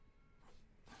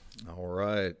All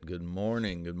right. Good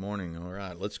morning. Good morning. All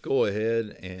right. Let's go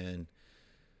ahead and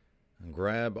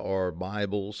grab our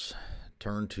Bibles.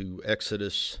 Turn to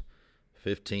Exodus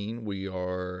 15. We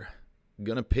are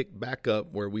going to pick back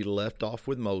up where we left off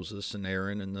with Moses and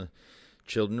Aaron and the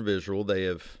children of Israel. They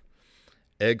have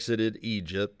exited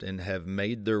Egypt and have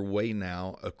made their way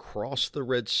now across the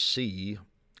Red Sea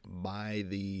by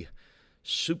the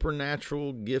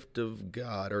supernatural gift of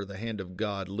God, or the hand of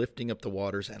God, lifting up the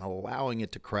waters and allowing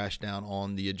it to crash down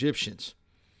on the Egyptians.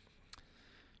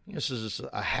 This is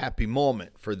a happy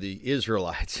moment for the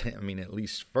Israelites. I mean, at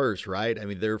least first, right? I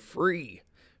mean, they're free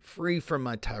from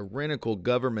a tyrannical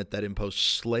government that imposed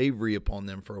slavery upon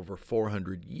them for over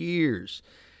 400 years.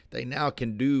 They now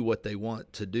can do what they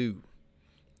want to do.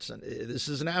 This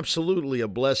is absolutely a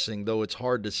blessing, though it's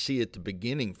hard to see at the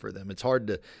beginning for them. It's hard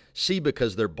to see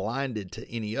because they're blinded to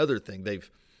any other thing. They've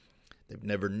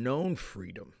never known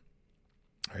freedom,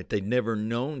 right? They've never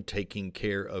known taking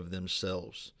care of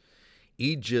themselves.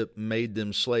 Egypt made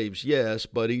them slaves, yes,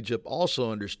 but Egypt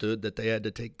also understood that they had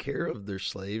to take care of their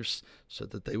slaves so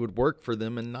that they would work for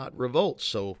them and not revolt.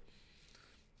 So,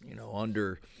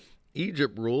 under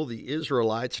Egypt rule, the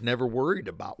Israelites never worried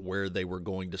about where they were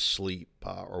going to sleep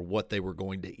or what they were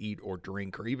going to eat or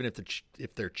drink, or even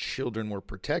if their children were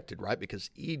protected, right? Because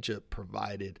Egypt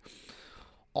provided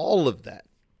all of that.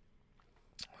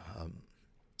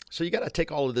 So you got to take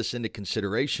all of this into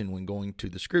consideration when going to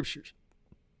the scriptures.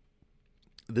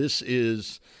 This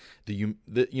is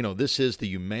this is the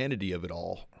humanity of it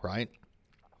all, right?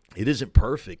 It isn't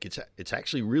perfect. It's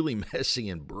actually really messy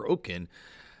and broken.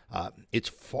 It's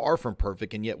far from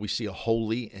perfect, and yet we see a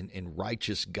holy and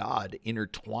righteous God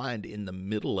intertwined in the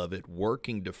middle of it,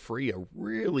 working to free a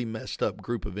really messed up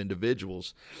group of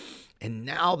individuals. And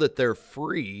now that they're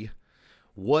free,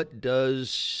 what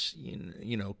does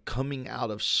coming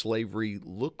out of slavery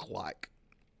look like?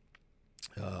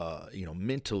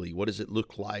 Mentally, what does it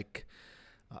look like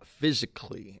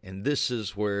physically? And this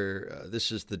is where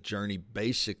this is the journey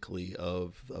basically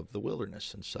of the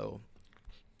wilderness. And so.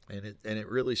 And it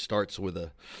really starts with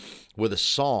a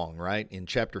song, right? In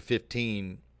chapter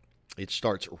 15, it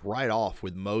starts right off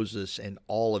with Moses and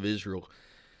all of Israel.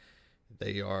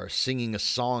 They are singing a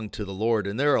song to the Lord,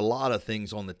 and there are a lot of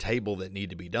things on the table that need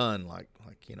to be done, like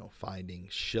finding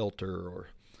shelter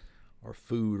or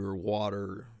food or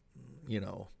water,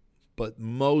 But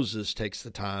Moses takes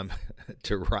the time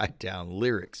to write down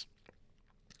lyrics.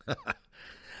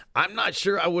 I'm not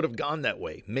sure I would have gone that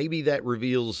way. Maybe that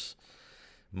reveals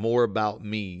more about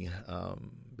me,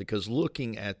 because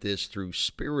looking at this through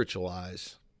spiritual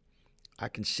eyes, I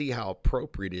can see how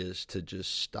appropriate it is to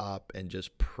just stop and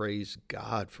just praise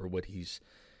God for what he's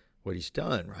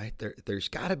done, right? There's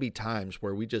got to be times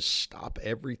where we just stop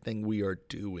everything we are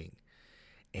doing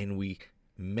and we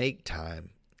make time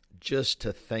just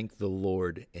to thank the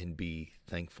Lord and be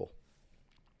thankful.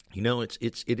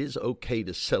 It is okay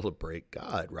to celebrate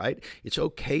God, right? It's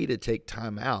okay to take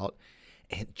time out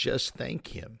and just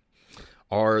thank him.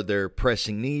 Are there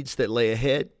pressing needs that lay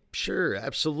ahead? Sure,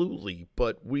 absolutely.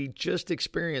 But we just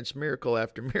experienced miracle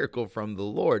after miracle from the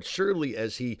Lord. Surely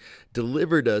as he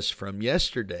delivered us from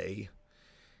yesterday,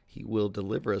 he will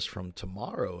deliver us from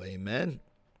tomorrow. Amen.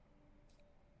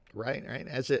 Right.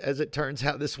 As it turns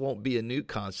out, this won't be a new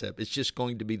concept. It's just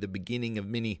going to be the beginning of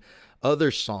many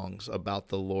other songs about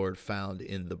the Lord found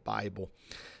in the Bible.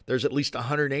 There's at least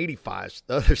 185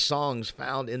 other songs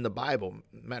found in the Bible.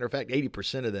 Matter of fact,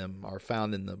 80% of them are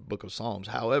found in the book of Psalms.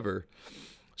 However,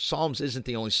 Psalms isn't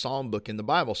the only psalm book in the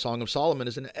Bible. Song of Solomon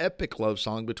is an epic love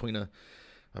song between a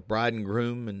bride and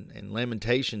groom, and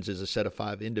Lamentations is a set of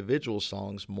 5 individual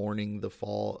songs mourning the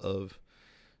fall of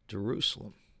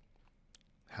Jerusalem.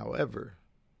 However,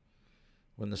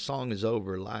 when the song is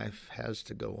over, life has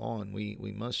to go on. We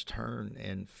must turn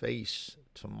and face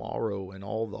tomorrow and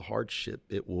all the hardship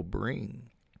it will bring.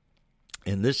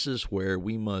 And this is where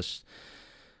we must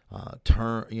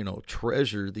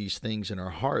treasure these things in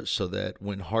our hearts so that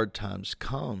when hard times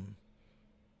come,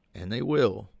 and they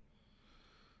will,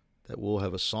 that we'll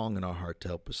have a song in our heart to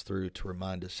help us through, to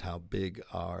remind us how big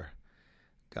our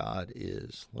God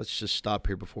is. Let's just stop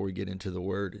here before we get into the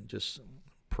Word and just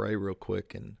pray real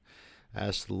quick and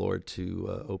ask the Lord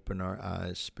to open our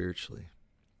eyes spiritually.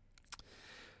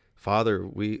 Father,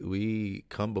 we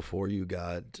come before you,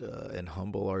 God, and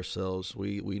humble ourselves.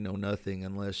 We know nothing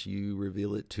unless you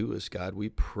reveal it to us, God. We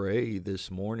pray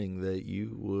this morning that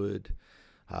you would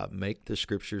make the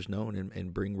scriptures known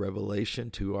and bring revelation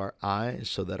to our eyes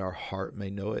so that our heart may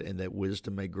know it and that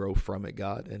wisdom may grow from it,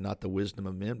 God, and not the wisdom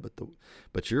of men,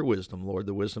 but your wisdom, Lord,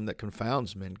 the wisdom that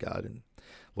confounds men, God. And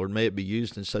Lord, may it be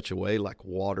used in such a way like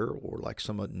water or like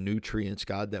some nutrients,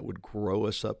 God, that would grow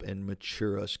us up and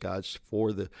mature us, God,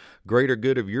 for the greater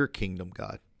good of your kingdom,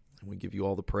 God. And we give you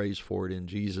all the praise for it in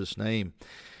Jesus' name.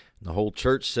 And the whole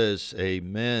church says,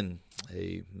 amen,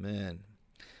 amen.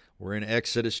 We're in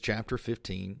Exodus chapter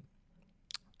 15,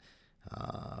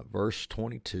 verse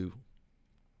 22.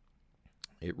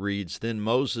 It reads, Then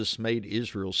Moses made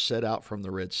Israel set out from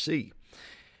the Red Sea,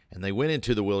 and they went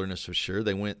into the wilderness of Shur.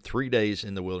 They went 3 days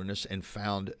in the wilderness and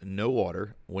found no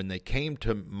water. When they came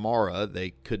to Marah,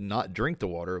 they could not drink the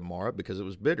water of Marah because it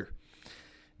was bitter.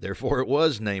 Therefore it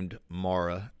was named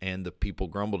Marah, and the people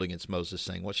grumbled against Moses,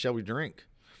 saying, What shall we drink?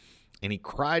 And he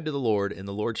cried to the Lord, and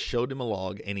the Lord showed him a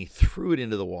log, and he threw it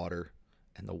into the water,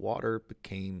 and the water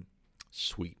became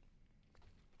sweet.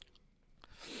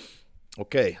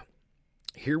 Okay,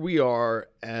 here we are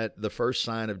at the first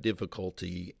sign of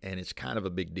difficulty, and it's kind of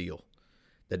a big deal.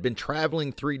 They'd been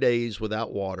traveling 3 days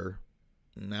without water.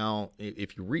 Now,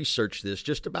 if you research this,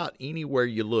 just about anywhere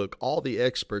you look, all the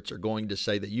experts are going to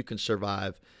say that you can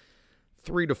survive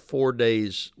 3 to 4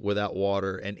 days without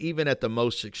water, and even at the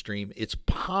most extreme, it's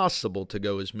possible to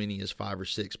go as many as 5 or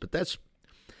 6, but that's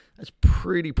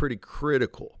pretty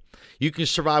critical. You can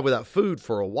survive without food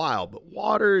for a while, but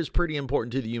water is pretty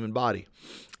important to the human body.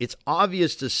 It's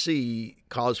obvious to see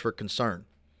cause for concern,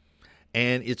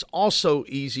 and it's also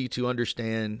easy to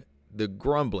understand the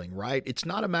grumbling, right? It's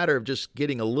not a matter of just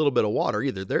getting a little bit of water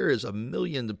either. There is a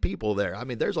million people there. I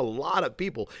mean, there's a lot of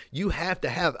people. You have to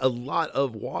have a lot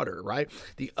of water, right?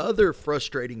 The other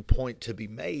frustrating point to be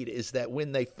made is that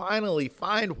when they finally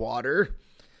find water,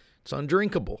 it's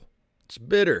undrinkable. It's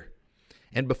bitter.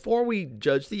 And before we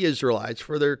judge the Israelites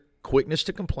for their quickness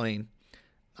to complain,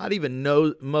 not even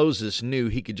Moses knew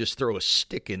he could just throw a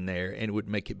stick in there and it would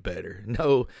make it better.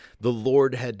 No, the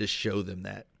Lord had to show them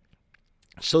that.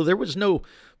 So there was no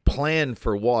plan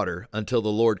for water until the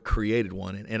Lord created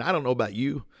one. And I don't know about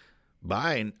you,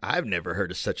 but I've never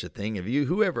heard of such a thing. Have you?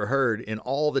 Who ever heard in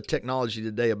all the technology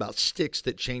today about sticks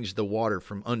that change the water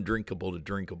from undrinkable to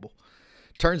drinkable?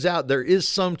 Turns out there is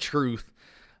some truth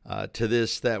to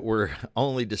this that we're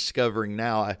only discovering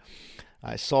now.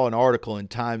 I saw an article in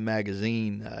Time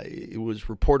magazine. It was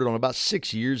reported on about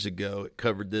 6 years ago. It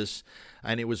covered this,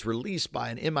 and it was released by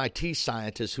an MIT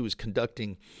scientist who was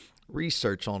conducting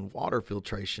research on water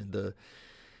filtration.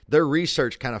 Their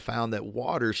research kind of found that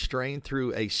water strained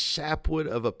through a sapwood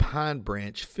of a pine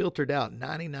branch filtered out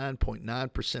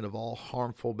 99.9% of all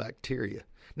harmful bacteria.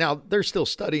 Now, they're still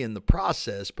studying the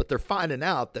process, but they're finding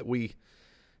out that we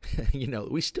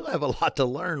still have a lot to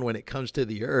learn when it comes to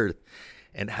the earth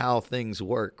and how things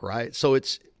work, right? So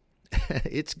it's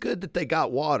good that they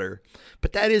got water,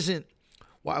 but that isn't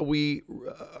why we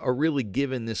are really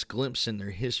given this glimpse in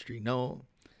their history. No,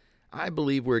 I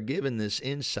believe we're given this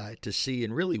insight to see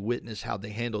and really witness how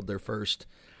they handled their first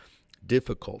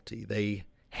difficulty. They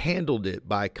handled it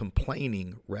by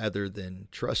complaining rather than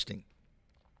trusting.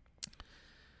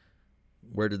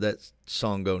 Where did that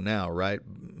song go now, right?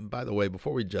 By the way,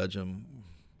 before we judge them,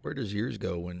 where does yours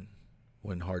go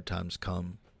when hard times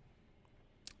come?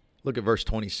 Look at verse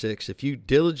 26. If you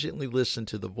diligently listen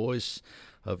to the voice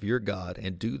of your God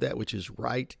and do that which is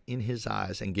right in his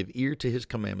eyes and give ear to his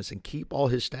commandments and keep all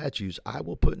his statutes, I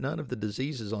will put none of the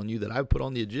diseases on you that I've put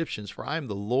on the Egyptians, for I am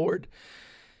the Lord,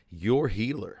 your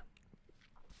healer.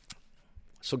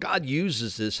 So God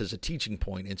uses this as a teaching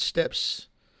point and steps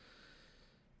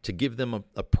to give them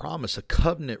a promise, a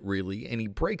covenant really, and he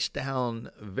breaks down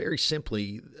very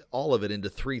simply all of it into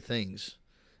 3 things.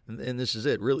 And this is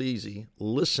it, really easy.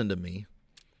 Listen to me,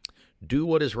 do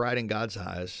what is right in God's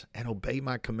eyes, and obey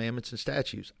my commandments and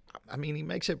statutes. I mean, he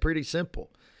makes it pretty simple.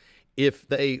 If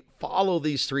they follow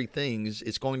these 3 things,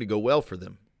 it's going to go well for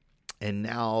them. And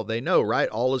now they know, right?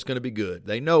 All is going to be good.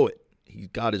 They know it.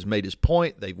 God has made his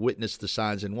point. They've witnessed the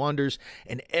signs and wonders,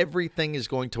 and everything is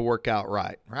going to work out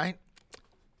right?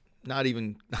 Not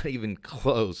even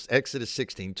close. Exodus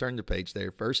 16, turn the page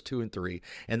there, verse 2 and 3.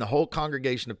 And the whole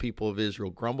congregation of people of Israel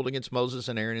grumbled against Moses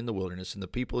and Aaron in the wilderness. And the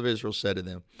people of Israel said to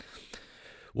them,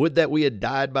 Would that we had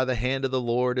died by the hand of the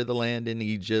Lord of the land in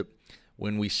Egypt,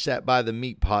 when we sat by the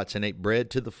meat pots and ate bread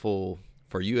to the full.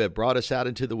 For you have brought us out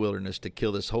into the wilderness to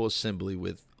kill this whole assembly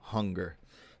with hunger.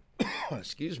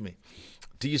 Excuse me.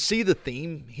 Do you see the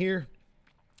theme here?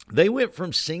 They went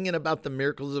from singing about the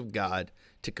miracles of God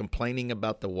to complaining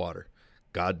about the water.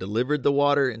 God delivered the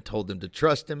water and told them to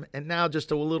trust him, and now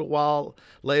just a little while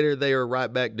later, they are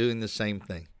right back doing the same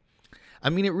thing. I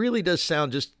mean, it really does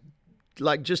sound just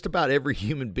like just about every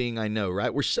human being I know,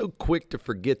 right? We're so quick to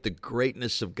forget the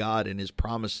greatness of God and his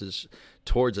promises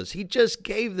towards us. He just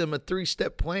gave them a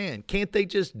 3-step plan. Can't they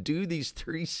just do these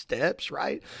 3 steps,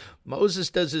 right? Moses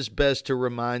does his best to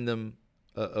remind them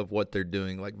of what they're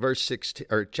doing. Like verse 16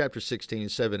 or chapter 16,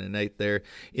 7 and 8 there.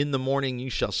 In the morning you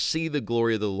shall see the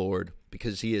glory of the Lord,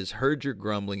 because he has heard your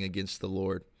grumbling against the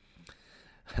Lord.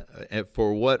 And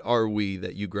for what are we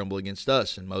that you grumble against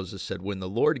us? And Moses said, when the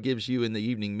Lord gives you in the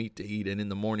evening meat to eat, and in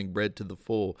the morning bread to the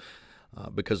full,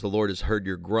 because the Lord has heard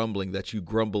your grumbling, that you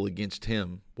grumble against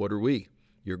him. What are we?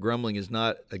 Your grumbling is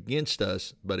not against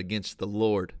us, but against the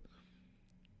Lord.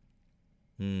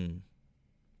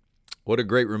 What a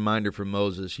great reminder for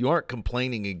Moses. You aren't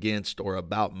complaining against or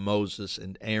about Moses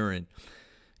and Aaron.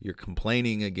 You're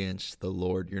complaining against the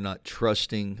Lord. You're not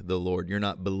trusting the Lord. You're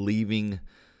not believing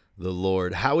the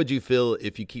Lord. How would you feel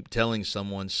if you keep telling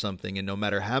someone something, and no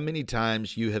matter how many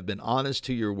times you have been honest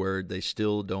to your word, they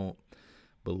still don't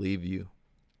believe you?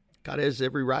 God has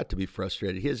every right to be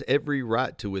frustrated. He has every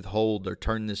right to withhold or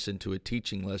turn this into a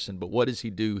teaching lesson. But what does he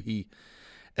do? He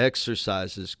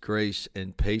exercises grace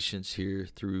and patience here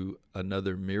through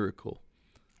another miracle.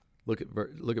 Look at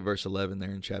verse 11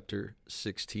 there in chapter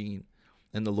 16.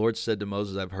 And the Lord said to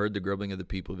Moses, I've heard the grumbling of the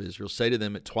people of Israel. Say to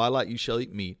them, at twilight you shall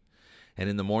eat meat, and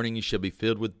in the morning you shall be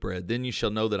filled with bread. Then you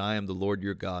shall know that I am the Lord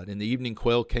your God. In the evening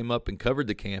quail came up and covered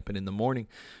the camp, and in the morning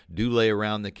dew lay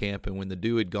around the camp. And when the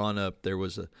dew had gone up, there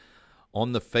was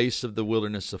on the face of the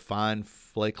wilderness a fine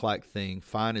flake-like thing,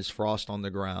 fine as frost on the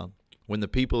ground. When the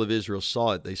people of Israel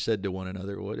saw it, they said to one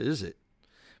another, what is it?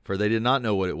 For they did not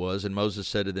know what it was. And Moses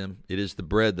said to them, it is the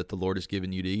bread that the Lord has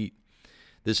given you to eat.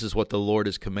 This is what the Lord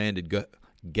has commanded.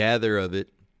 Gather of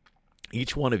it,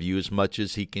 each one of you, as much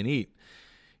as he can eat.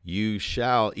 You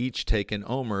shall each take an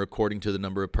omer according to the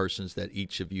number of persons that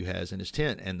each of you has in his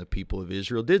tent. And the people of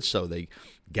Israel did so. They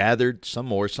gathered, some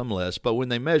more, some less. But when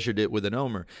they measured it with an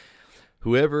omer,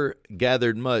 whoever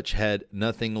gathered much had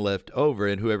nothing left over,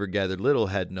 and whoever gathered little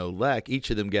had no lack.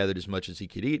 Each of them gathered as much as he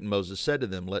could eat. And Moses said to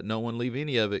them, let no one leave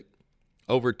any of it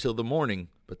over till the morning.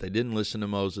 But they didn't listen to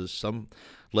Moses. Some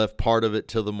left part of it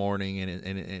till the morning,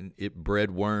 and it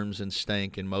bred worms and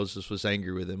stank. And Moses was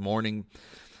angry with them. Morning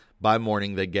by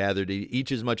morning they gathered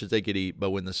each as much as they could eat, but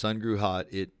when the sun grew hot,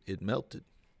 it melted.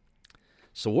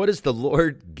 So what does the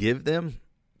Lord give them?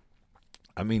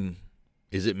 I mean,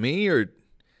 is it me, or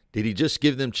did he just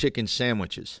give them chicken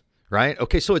sandwiches, right?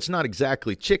 Okay, so it's not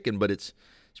exactly chicken, but it's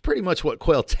pretty much what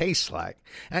quail tastes like.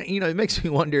 And, it makes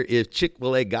me wonder if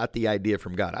Chick-fil-A got the idea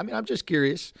from God. I mean, I'm just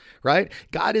curious, right?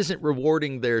 God isn't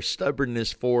rewarding their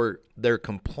stubbornness for their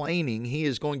complaining. He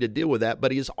is going to deal with that,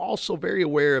 but he is also very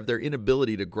aware of their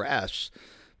inability to grasp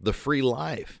the free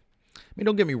life. I mean,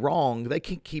 don't get me wrong. They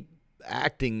can keep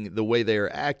acting the way they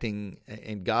are acting,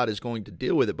 and God is going to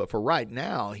deal with it. But for right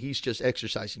now, he's just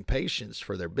exercising patience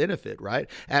for their benefit, right?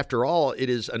 After all,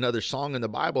 it is another song in the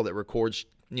Bible that records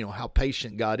how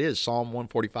patient God is. Psalm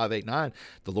 145, 8, 9.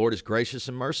 The Lord is gracious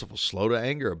and merciful, slow to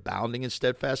anger, abounding in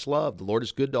steadfast love. The Lord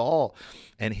is good to all,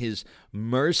 and his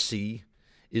mercy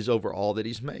is over all that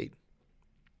he's made.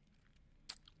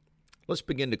 Let's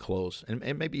begin to close. And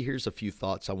maybe here's a few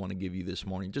thoughts I want to give you this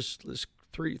morning. Just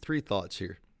three thoughts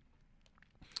here.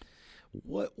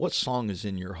 What song is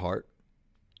in your heart?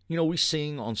 We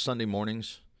sing on Sunday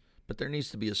mornings, but there needs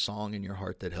to be a song in your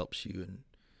heart that helps you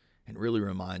and really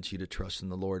reminds you to trust in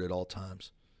the Lord at all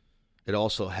times. It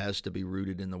also has to be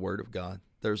rooted in the Word of God.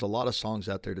 There's a lot of songs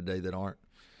out there today that aren't.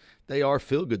 They are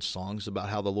feel-good songs about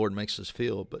how the Lord makes us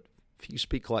feel, but few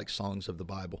speak like songs of the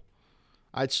Bible.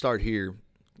 I'd start here.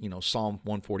 Psalm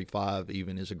 145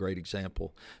 even is a great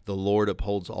example. The Lord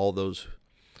upholds all those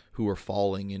who are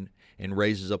falling and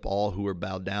raises up all who are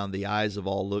bowed down. The eyes of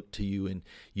all look to you, and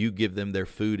you give them their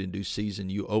food in due season.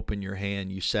 You open your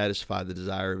hand. You satisfy the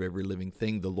desire of every living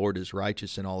thing. The Lord is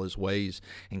righteous in all his ways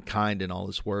and kind in all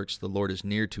his works. The Lord is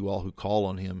near to all who call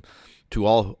on him,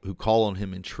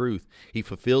 in truth. He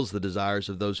fulfills the desires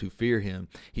of those who fear him.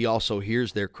 He also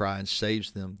hears their cry and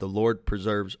saves them. The Lord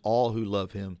preserves all who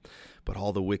love him, but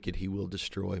all the wicked he will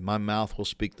destroy. My mouth will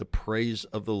speak the praise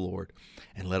of the Lord,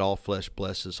 and let all flesh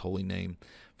bless his holy name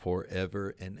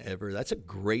forever and ever. That's a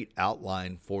great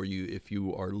outline for you if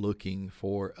you are looking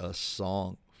for a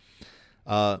song.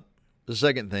 The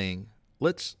second thing,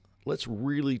 let's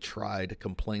really try to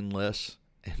complain less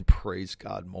and praise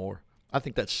God more. I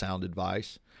think that's sound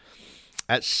advice.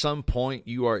 At some point,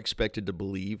 you are expected to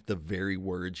believe the very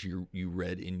words you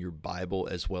read in your Bible,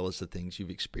 as well as the things you've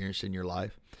experienced in your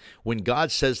life. When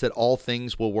God says that all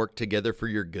things will work together for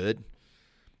your good,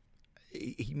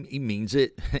 he means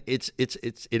it.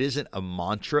 It isn't a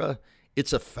mantra.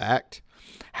 It's a fact.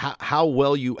 How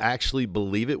well you actually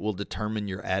believe it will determine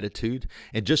your attitude.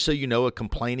 And just so you know, a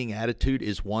complaining attitude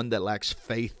is one that lacks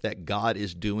faith that God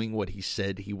is doing what he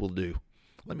said he will do.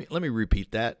 Let me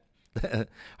repeat that.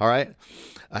 All right?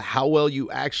 How well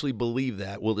you actually believe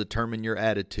that will determine your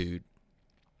attitude.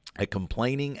 A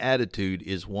complaining attitude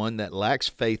is one that lacks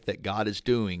faith that God is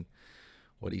doing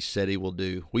what he said he will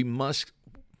do. We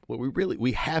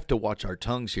have to watch our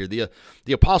tongues here. The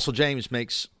Apostle James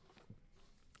makes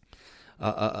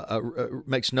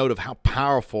note of how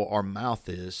powerful our mouth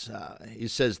is. He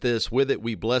says this: with it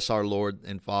we bless our Lord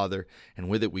and Father, and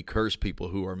with it we curse people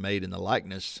who are made in the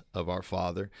likeness of our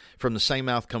Father. From the same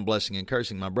mouth come blessing and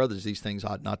cursing. My brothers, these things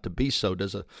ought not to be so.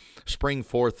 Does a spring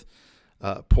pour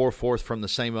forth from the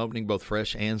same opening both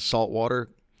fresh and salt water?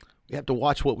 We have to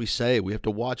watch what we say. We have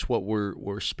to watch what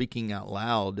we're speaking out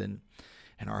loud, and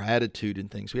our attitude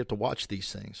and things. We have to watch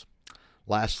these things.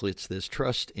 Lastly, it's this: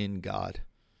 trust in God.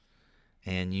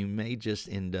 And you may just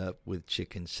end up with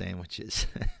chicken sandwiches.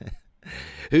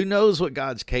 Who knows what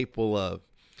God's capable of?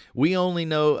 We only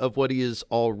know of what he has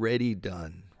already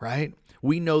done, right?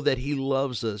 We know that he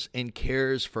loves us and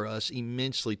cares for us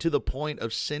immensely, to the point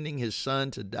of sending his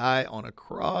son to die on a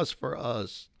cross for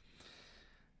us.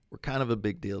 We're kind of a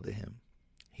big deal to him.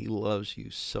 He loves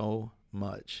you so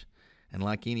much. And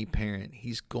like any parent,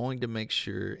 he's going to make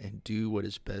sure and do what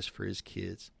is best for his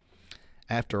kids.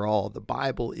 After all, the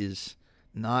Bible is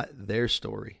not their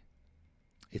story.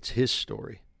 It's his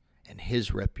story and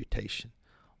his reputation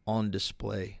on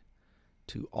display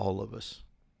to all of us.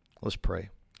 Let's pray.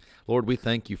 Lord, we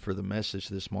thank you for the message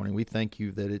this morning. We thank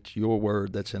you that it's your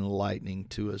word that's enlightening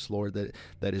to us, Lord,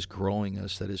 that is growing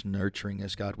us, that is nurturing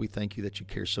us, God. We thank you that you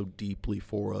care so deeply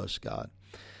for us, God.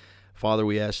 Father,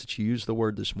 we ask that you use the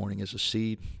word this morning as a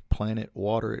seed, plant it,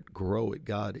 water it, grow it,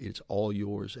 God. It's all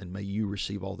yours, and may you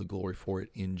receive all the glory for it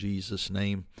in Jesus'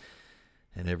 name.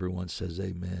 And everyone says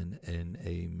amen and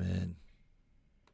amen.